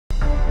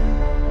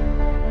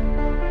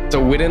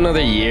So with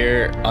another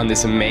year on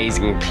this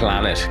amazing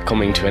planet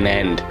coming to an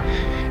end,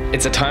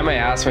 it's a time I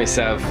ask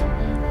myself,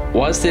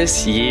 was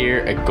this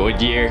year a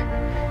good year?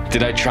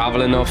 Did I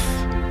travel enough?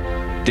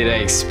 Did I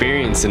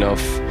experience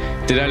enough?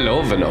 Did I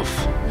love enough?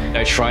 Did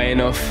I try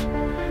enough?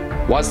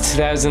 Was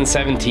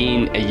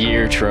 2017 a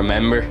year to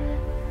remember?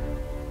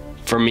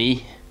 For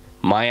me,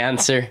 my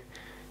answer,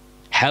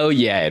 hell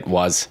yeah it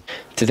was.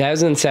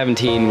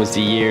 2017 was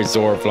the year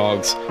Zor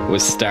Vlogs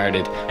was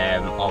started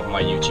of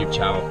my YouTube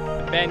channel.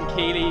 Ben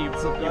Keeley, you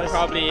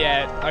probably,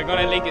 I'm going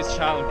to link his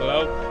channel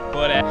below,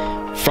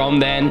 but... From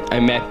then, I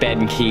met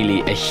Ben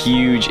Keeley, a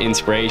huge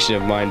inspiration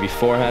of mine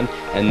beforehand,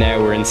 and now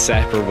we're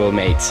inseparable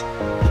mates.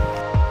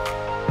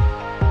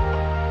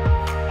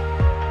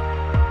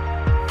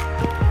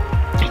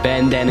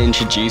 Ben then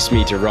introduced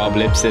me to Rob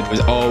Lipstead, was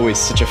always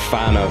such a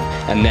fan of,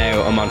 and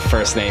now I'm on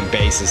first name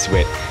basis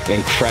with. An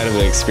incredible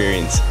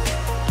experience.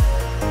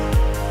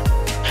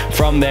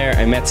 From there,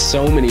 I met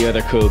so many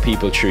other cool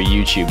people through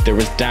YouTube. There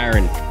was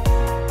Darren.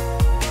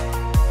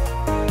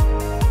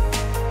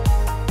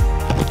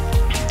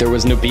 There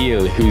was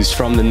Nabil, who's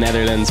from the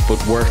Netherlands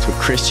but worked with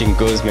Christian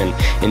Guzman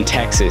in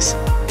Texas.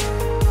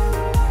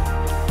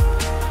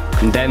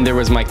 And then there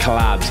was my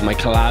collabs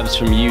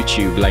from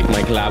YouTube, like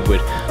my collab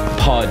with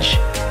Podge.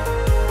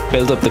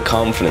 Built up the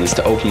confidence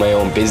to open my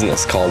own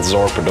business called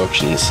Zor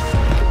Productions.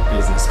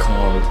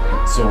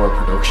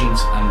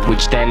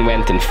 Which then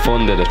went and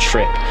funded a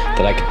trip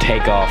that I could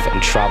take off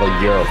and travel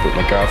Europe with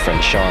my girlfriend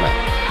Shauna.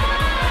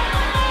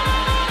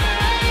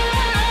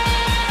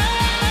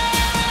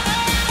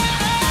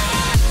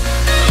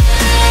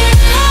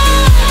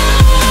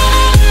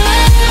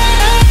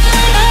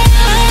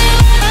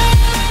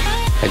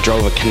 I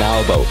drove a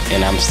canal boat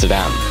in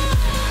Amsterdam.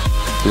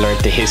 Learned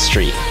the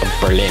history of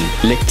Berlin,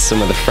 licked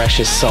some of the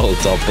freshest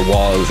salt off the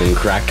walls in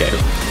Krakow.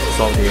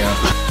 Salty, yeah.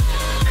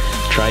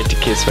 Tried to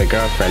kiss my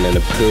girlfriend in a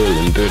pool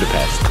in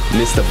Budapest,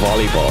 missed a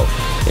volleyball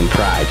in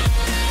Prague,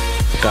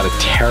 got a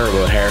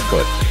terrible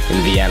haircut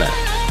in Vienna,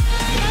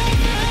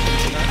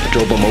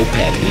 drove a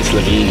moped in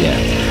Slovenia,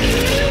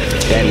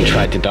 then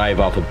tried to dive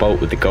off a boat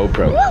with the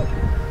GoPro.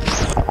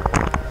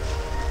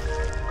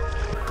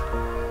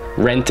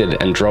 Rented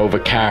and drove a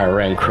car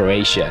around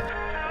Croatia.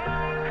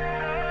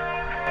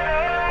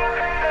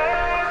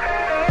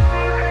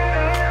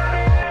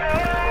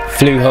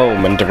 Flew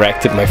home and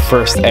directed my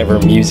first ever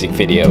music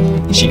video.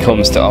 She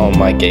comes to all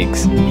my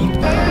gigs.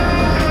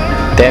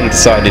 Then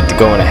decided to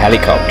go on a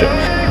helicopter.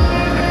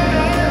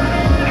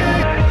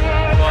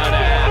 But,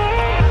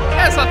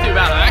 that's not too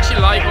bad. I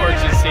actually like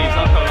Origin Steve's,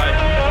 not gonna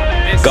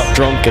lie. Got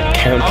drunk at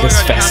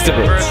countless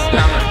festivals.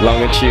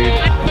 Longitude,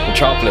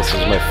 Metropolis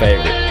was my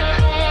favourite.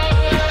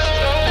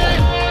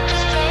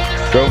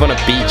 Drove on a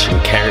beach in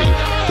Kerry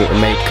with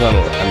my mate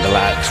Connell and the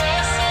lads.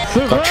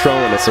 Got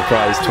thrown a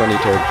surprise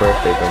 23rd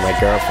birthday by my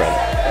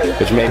girlfriend,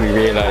 which made me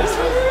realise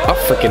I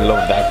freaking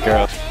love that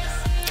girl,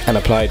 and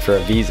applied for a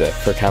visa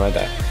for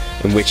Canada,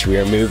 in which we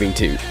are moving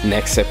to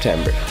next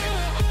September.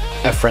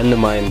 A friend of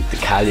mine, the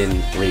Callion,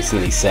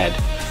 recently said,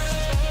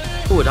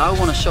 I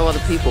want to show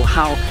other people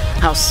how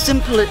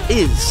simple it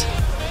is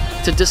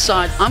to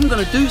decide I'm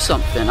going to do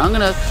something, I'm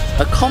going to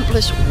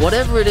accomplish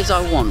whatever it is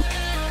I want.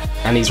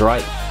 And he's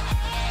right.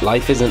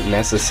 Life isn't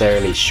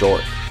necessarily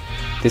short.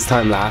 This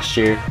time last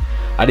year,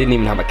 I didn't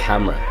even have a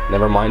camera,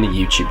 never mind a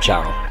YouTube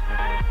channel.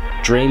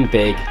 Dream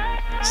big,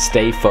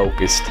 stay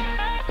focused,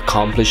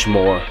 accomplish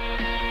more.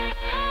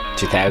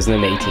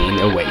 2018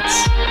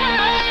 awaits.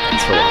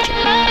 Thanks for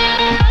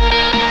watching.